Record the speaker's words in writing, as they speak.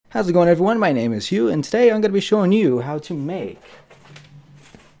How's it going, everyone? My name is Hugh, and today I'm going to be showing you how to make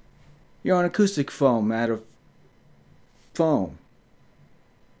your own acoustic foam out of foam.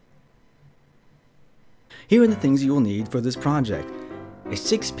 Here are the things you will need for this project: a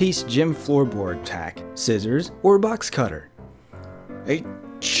 6-piece gym floorboard tack, scissors, or box cutter, a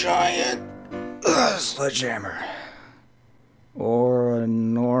giant sledgehammer, or a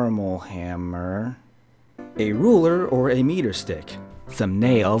normal hammer, a ruler or a meter stick, some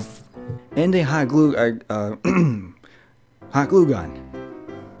nails, and a hot glue gun.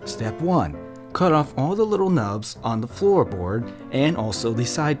 Step 1. Cut off all the little nubs on the floorboard and also the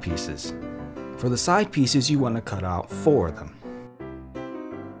side pieces. For the side pieces, you want to cut out 4 of them.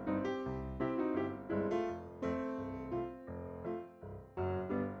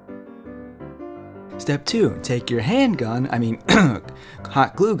 Step 2. Take your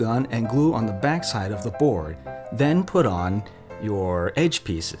hot glue gun and glue on the back side of the board. Then put on your edge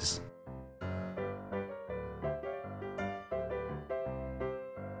pieces.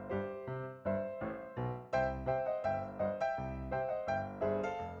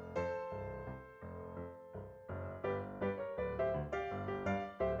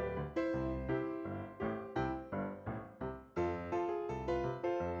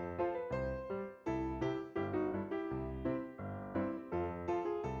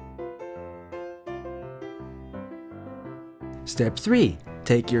 Step 3.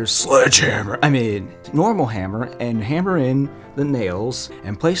 Take your normal hammer, and hammer in the nails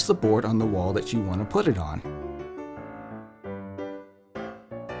and place the board on the wall that you want to put it on.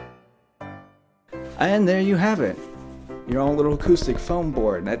 And there you have it, your own little acoustic foam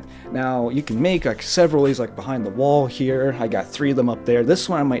board. Now you can make like several of these, like behind the wall here. I got 3 of them up there. This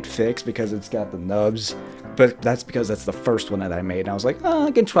one I might fix because it's got the nubs, but that's because that's the first one that I made. And I was like, oh,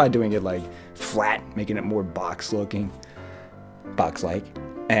 I can try doing it like flat, making it more box-like.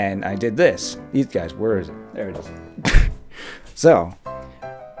 And I did this. These guys, where is it? There it is. So,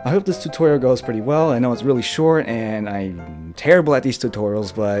 I hope this tutorial goes pretty well. I know it's really short and I'm terrible at these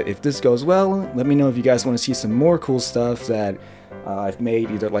tutorials, but if this goes well, let me know if you guys want to see some more cool stuff that I've made,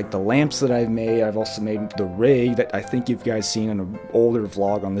 either like the lamps that I've made. I've also made the rig that I think you've guys seen in an older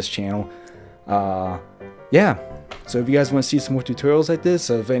vlog on this channel. Yeah, so if you guys want to see some more tutorials like this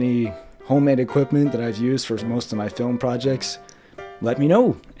of any homemade equipment that I've used for most of my film projects, let me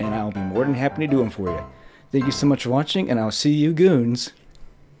know, and I'll be more than happy to do them for you. Thank you so much for watching, and I'll see you goons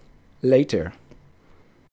later.